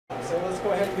So let's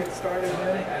go ahead and get started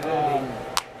then.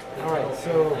 All right,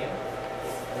 so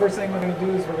first thing we're going to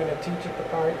do is we're going to teach it the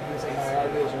part using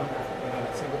iRVision,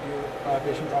 single view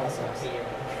vision process.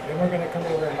 Then we're going to come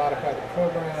over and modify the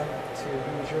program to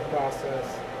use your process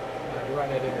to run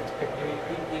it in its picture.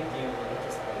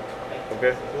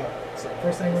 Okay. So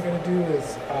first thing we're going to do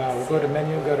is we'll go to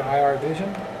menu and go to iRVision.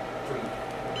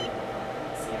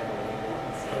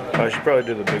 I should probably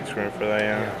do the big screen for that,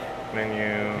 yeah.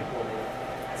 Menu,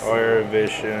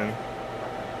 iRVision.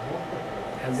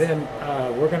 And then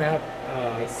we're going to have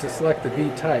to select the V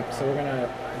type. So we're going to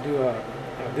do a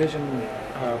vision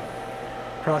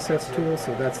process tool.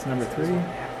 So that's number 3.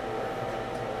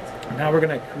 Now we're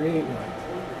going to create one.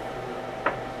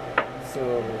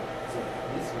 So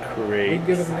Create. we can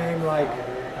give it a name like,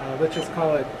 let's just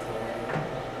call it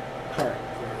part.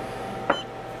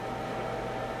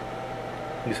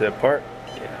 You said part?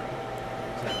 Yeah.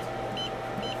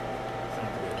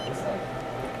 Sounds good.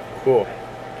 Cool.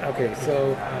 Okay,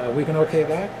 so we can okay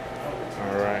that.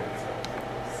 All right.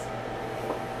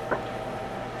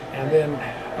 And then,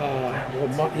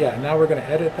 now we're going to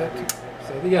edit that.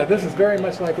 So yeah, this is very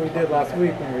much like we did last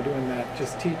week when we were doing that,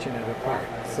 just teaching it apart.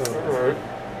 So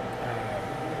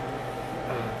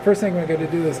first thing we're going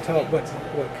to do is tell what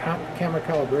camera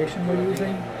calibration we're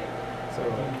using. So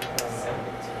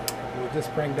we'll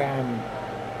just bring down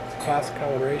class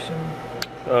calibration.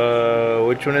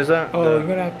 Which one is that? Oh, you're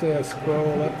going to have to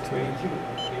scroll up to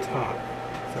the top.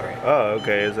 Sorry. Oh,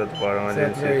 okay. Is that the bottom? I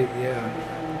didn't see.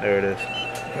 Yeah. There it is.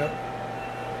 Yep.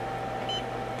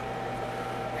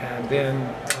 And then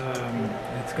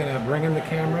it's going to bring in the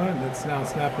camera, and it's now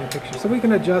snapping a picture. So we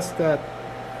can adjust that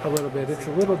a little bit. It's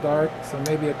a little dark, so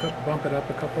maybe bump it up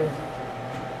a couple.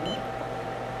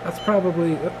 That's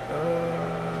probably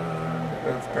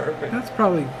That's perfect. that's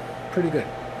probably pretty good.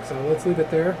 So let's leave it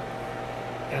there.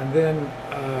 And then,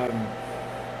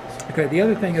 okay, the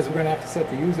other thing is we're going to have to set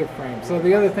the user frame. So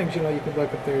the other things, you can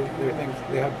look at their things,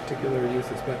 they have particular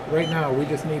uses. But right now, we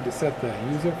just need to set the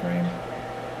user frame.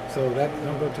 So that,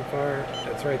 don't go too far,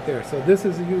 that's right there. So this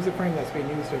is the user frame that's being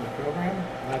used in the program,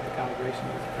 not the calibration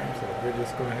user frame. So we're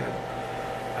just going ahead.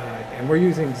 And we're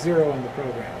using 0 in the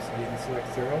program, so you can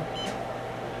select 0.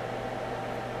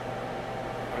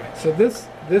 All right, so this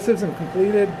isn't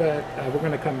completed, but we're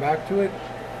going to come back to it.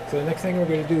 So the next thing we're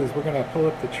going to do is we're going to pull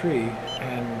up the tree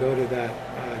and go to that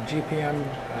GPM,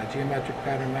 Geometric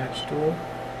Pattern Match tool.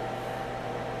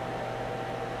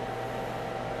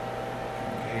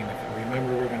 Okay, and if you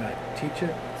remember, we're going to teach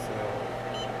it. So,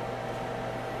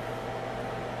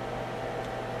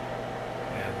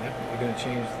 and we're going to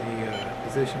change the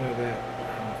position of that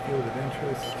field of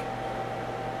interest.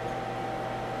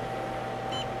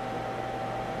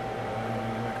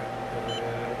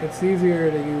 It's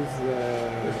easier to use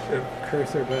the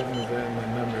cursor buttons than the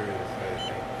numbers, I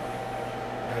think.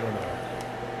 I don't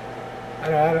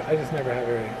know. I just never have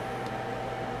very...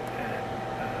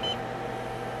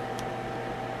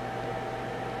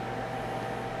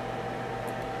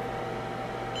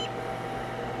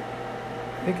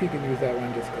 I think you can use that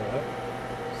one, just go up.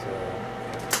 So,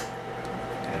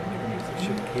 and you can use the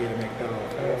shift key to make that all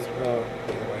fast. Well,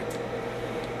 either way.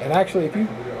 And actually, if you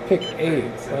pick 8,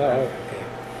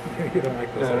 you don't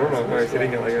like those. I don't know if I was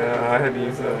hitting it like that. I had to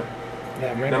use the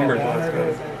numbers last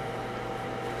time.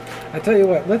 I tell you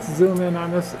what, let's zoom in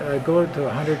on this, go to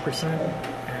 100%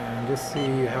 and just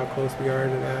see how close we are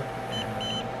to that.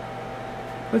 And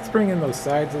let's bring in those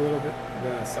sides a little bit,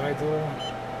 the sides a little.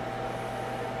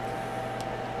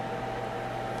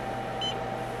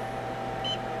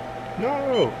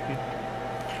 No!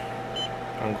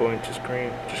 I'm going to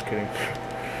screen. Just kidding.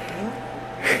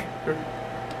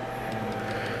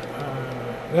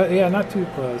 Yeah, not too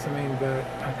close. I mean, but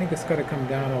I think it's got to come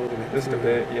down a little bit. Just a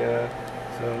bit, yeah.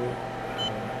 So,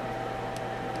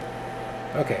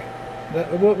 okay,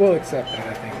 we'll accept that.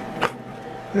 I think.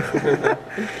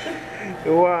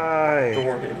 Why?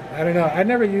 I don't know. I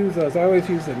never use those. I always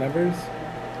use the numbers.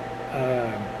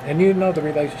 And you know the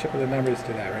relationship of the numbers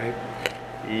to that, right?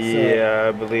 Yeah,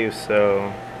 I believe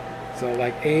so. So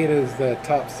like 8 is the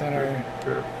top center,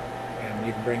 Sure. and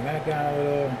you can bring that down a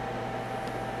little.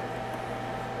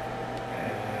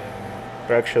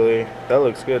 Actually, that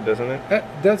looks good, doesn't it? That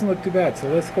doesn't look too bad, so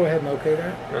let's go ahead and okay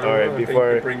that. All right,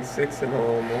 before I bring 6 and a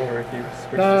little more if you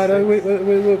switch No, to 6.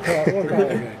 we'll call it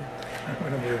good. I'm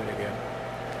going to move it again.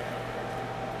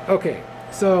 Okay,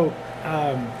 so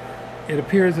it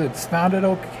appears it's founded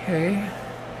okay.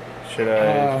 Should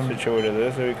I switch over to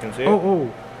this so we can see it?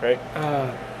 Oh, Right?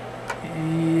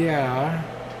 yeah.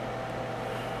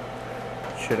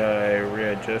 Should I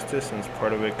readjust this since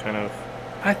part of it kind of...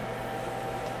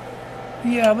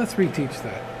 Yeah, let's reteach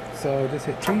that. so just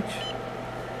hit teach.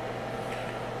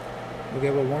 We'll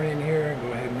give a warning here.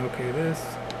 Go ahead and OK this.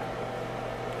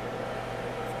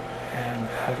 And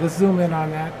let's zoom in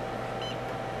on that.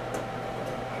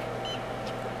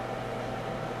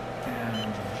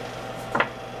 And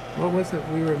what was it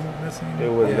we were missing?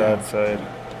 It was that side.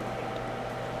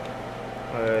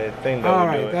 I think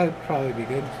that would do it. That'd probably be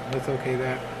good. Let's OK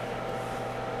that.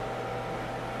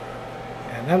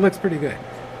 And that looks pretty good.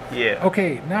 Yeah.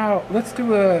 Okay, now let's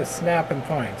do a snap and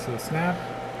find. So snap.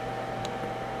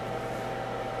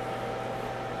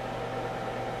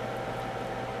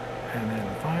 And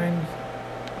then find.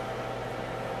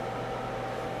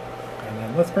 And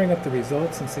then let's bring up the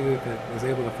results and see if it was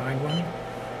able to find one.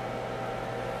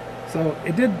 So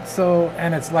it did so,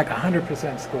 and it's like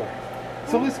 100% score.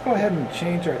 So let's go ahead and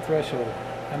change our threshold.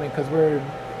 I mean, because we're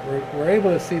able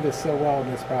to see this so well in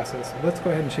this process. Let's go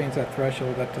ahead and change that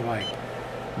threshold up to like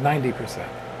 90%.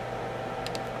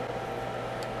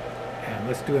 And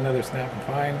let's do another snap and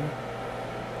find.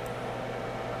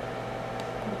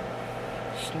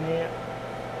 Snap.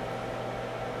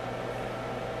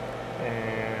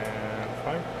 And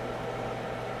find.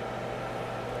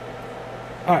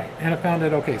 All right, and I found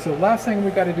it. Okay, so the last thing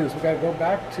we got to do is we got to go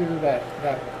back to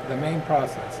the main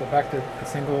process. So back to a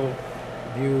single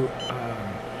view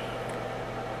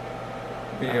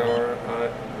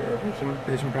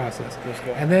vision process.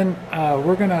 And then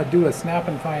we're going to do a snap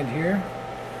and find here.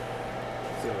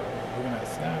 So we're going to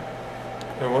snap.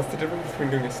 And what's the difference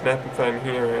between doing a snap and find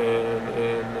here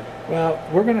and Well,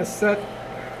 we're going to set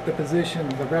the position,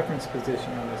 the reference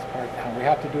position on this part now. We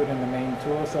have to do it in the main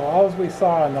tool. So all we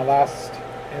saw in the last,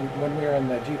 and when we were in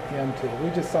the GPM tool, we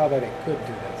just saw that it could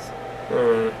do this.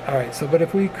 All right. So, but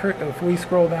if we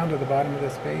scroll down to the bottom of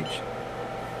this page,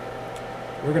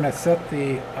 we're going to set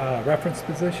the reference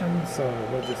position. So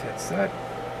we'll just hit set.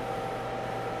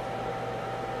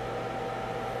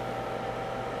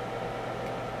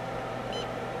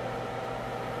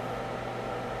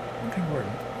 I think we're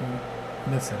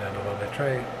missing it a little bit.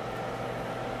 Try.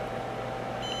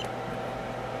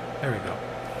 There we go.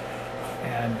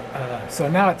 And so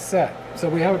now it's set. So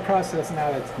we have a process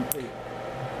now that's complete.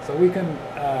 So we can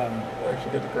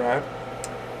actually get to grab.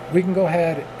 We can go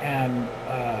ahead and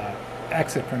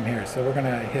exit from here. So we're going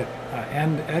to hit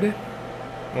end edit.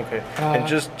 Okay. And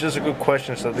just a good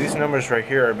question. So these numbers right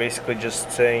here are basically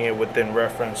just saying it within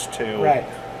reference to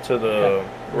the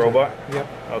robot. Yep.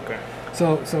 Okay.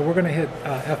 So we're going to hit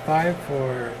F5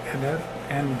 for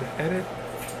end edit,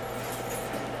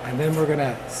 and then we're going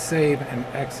to save and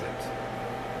exit.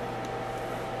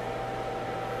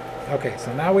 Okay,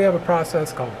 so now we have a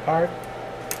process called part.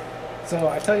 So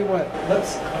I tell you what,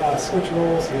 let's switch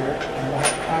roles here, and we'll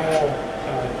have Kyle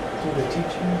do the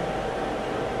teaching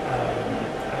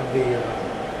of the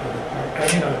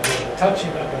part, the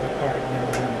touching up of the part, and then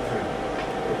we'll run it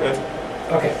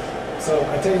through. Okay, so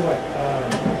I tell you what.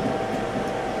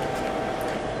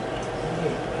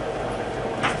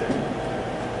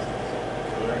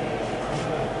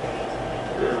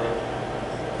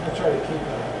 I'll try to keep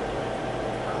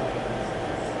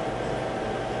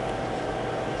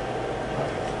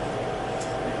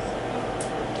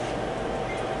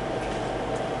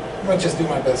I might just do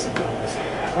my best in doing this.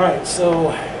 All right,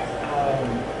 so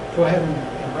go ahead and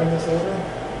bring this over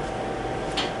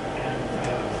and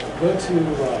go to.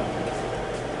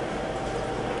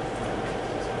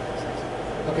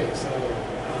 Okay, so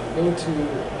go to.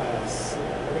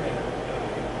 We're going to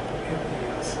hit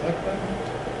the select button.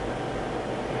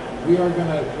 We are going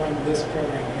to run this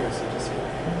program here, so just hit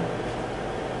enter.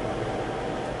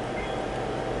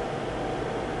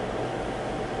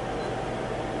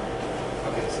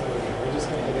 Okay, so we're just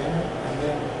going to hit enter, and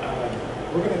then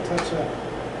we're going to touch up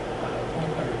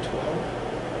point number 12.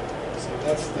 So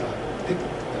that's the pick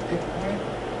point.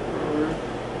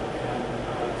 And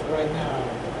for right now,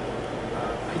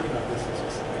 this is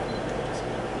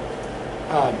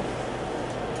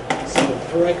so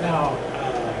for right now.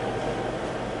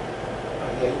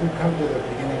 Yeah, you can come to the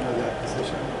beginning of that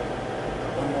position.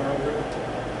 One more over.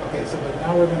 Okay, so but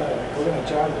now we're gonna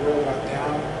jog the robot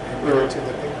down and go to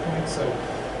the pick point. So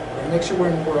we're gonna make sure we're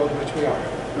in the world, which we are.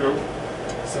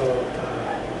 So we'll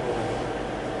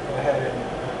go ahead and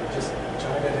just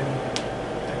jog it in,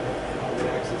 and I'll get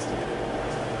access to it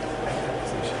at that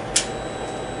position.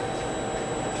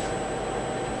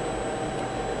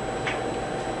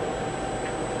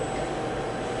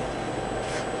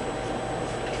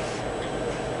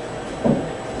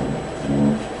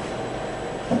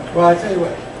 Well, I tell you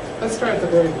what, let's start at the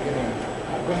very beginning.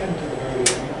 Go ahead and do the very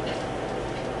beginning.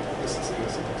 This is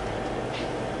easy.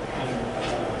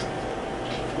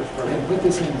 And put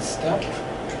this in step.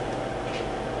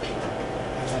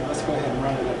 go ahead and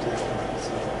run it up to that point.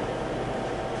 So.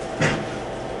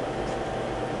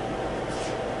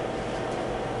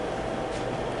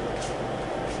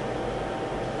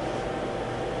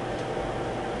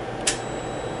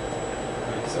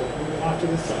 So moving off to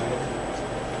the side,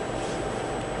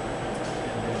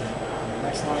 and then the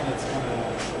next line it's going to,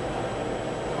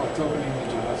 oh, it's opening the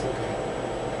jaws, okay.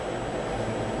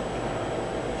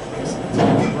 And, so it's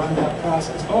going to run that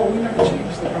process. Oh, we never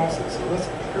changed the process, so let's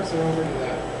cursor over to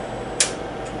that.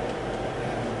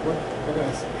 And we're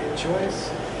going to hit choice,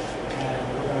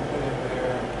 and we're going to put in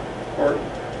there Or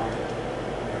part.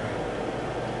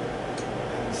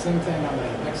 And the same thing on the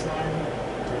next line,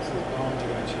 where it says bone,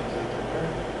 you're going to change that to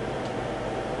part.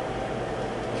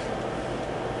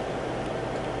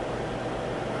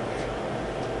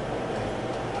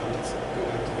 Let's go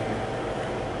back to the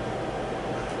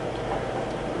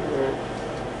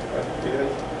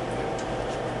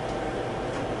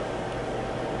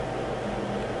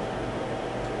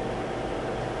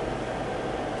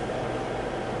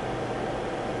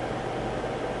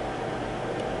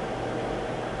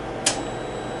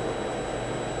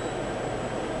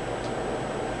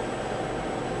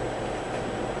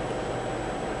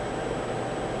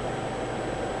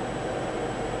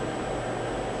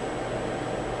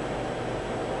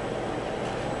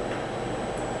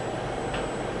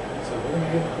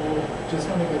just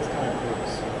when it gets kind of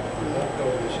close. Let go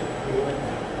of the ship.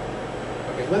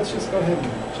 Okay, let's just go ahead and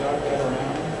jog that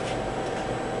around.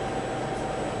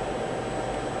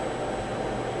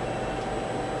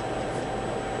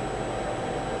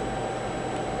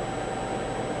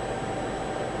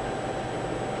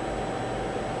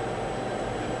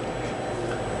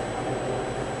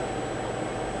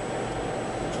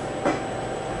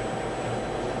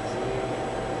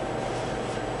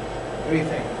 What do you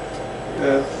think? I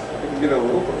can get a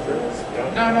little closer.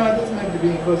 No, it doesn't have to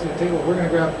be close to the table. We're going to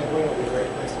grab the way it'll be right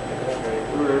next to pick it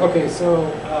up. Okay, so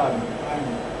I'm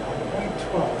on point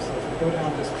 12. So if we go down,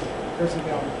 just cursor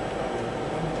down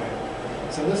one way.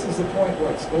 So this is the point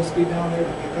where it's supposed to be down there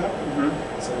to pick up.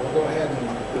 So we'll go ahead and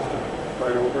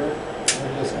right over it.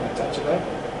 we're just going to touch it up.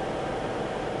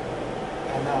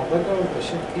 And now let go of the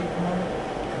shift key for a moment.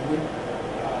 And we,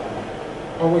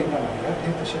 oh wait, no, you have to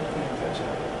hit the shift key and touch it.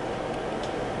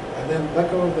 And then let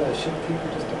go of the shift key for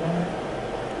just a moment.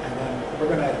 And then we're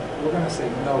gonna say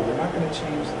no, we're not gonna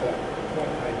change the point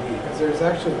ID because there's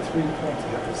actually 3 points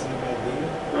that have the same ID.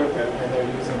 Okay. And they're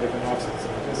using different offsets. So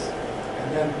and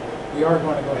then we are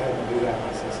going to go ahead and do that.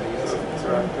 So say yes. So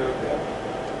right. Okay.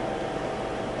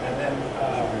 And then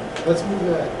let's move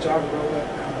the jog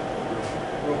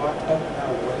robot up and out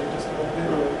of the way just a little bit.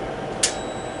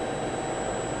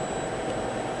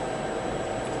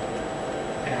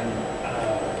 And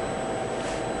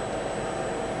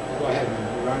go ahead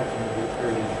and run it from the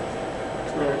early.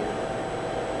 Right.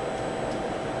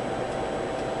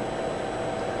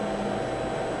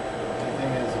 The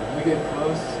thing is, when we get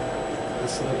close,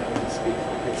 let's slow down the speed. If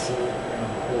we get slow, we're going to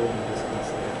hold and just going to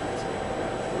slow down the speed.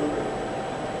 Okay.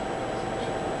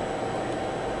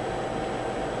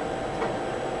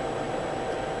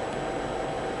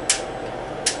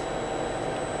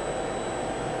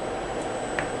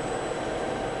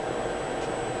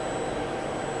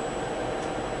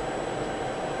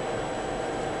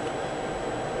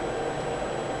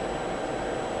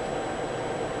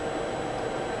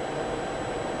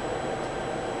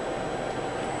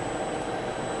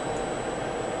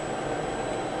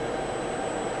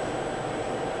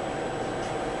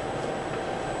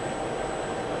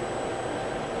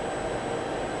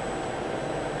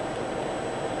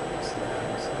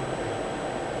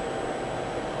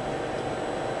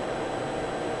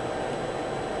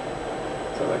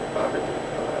 So like 5 or 5.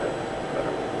 I don't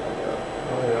know.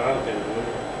 Oh yeah, I don't think it would.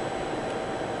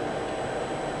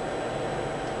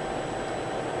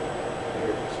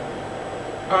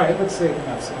 All right, let's save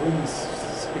enough. So we can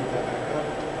speed that back up.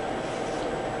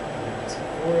 And then let's go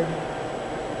forward.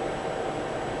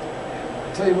 And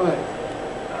I'll tell you what,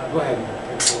 go ahead and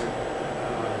take forward.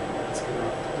 Let's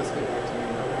get back to the main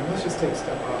program. Let's just take a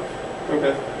step off.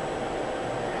 Okay.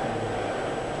 And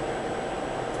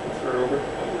Start over.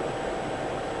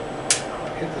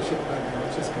 hit the shift button and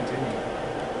let's just continue.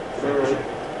 Alright.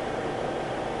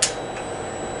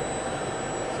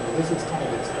 So this is kind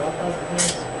of its drop off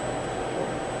point.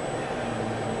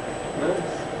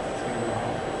 Nice.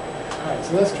 Alright,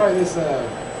 so let's try this.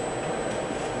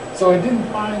 So it didn't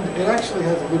find, it actually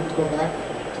has a loop to go back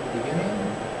to the beginning,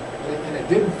 and it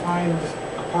didn't find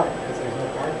a part because there's no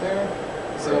part there.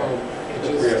 So it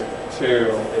If we just, have 2,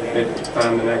 it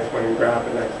find the next one and grab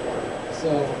the next one. so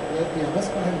let's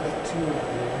go ahead and put 2 up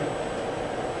here.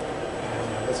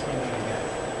 And let's run that again.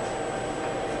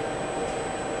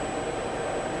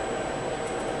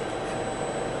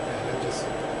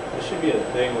 should be a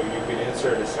thing where you can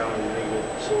insert a sound and make it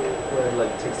where it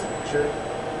like takes a picture.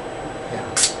 Yeah.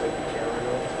 Like the camera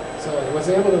goes. So it was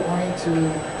able to point to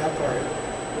that part.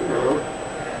 No.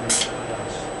 And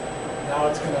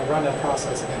now it's going to run that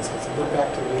process again. So it's a look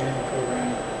back to the beginning of the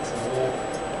program. It's a look.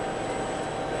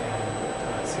 And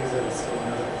it sees that it's still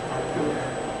another part down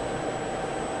there.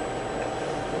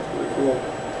 Really cool.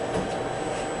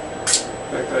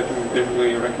 In fact, I can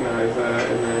visually recognize that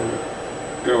and then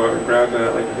go out and grab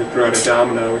that. Like if you throw out a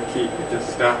domino, it keep it just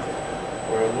stop.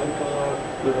 Or a link on.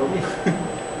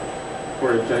 Or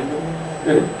a Jenga.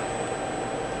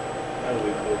 That would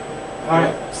be cool. All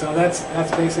right. So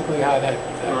that's basically how that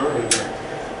works.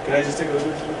 Can I just take a look at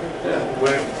you? Yeah.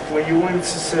 When you went to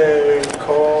say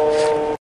call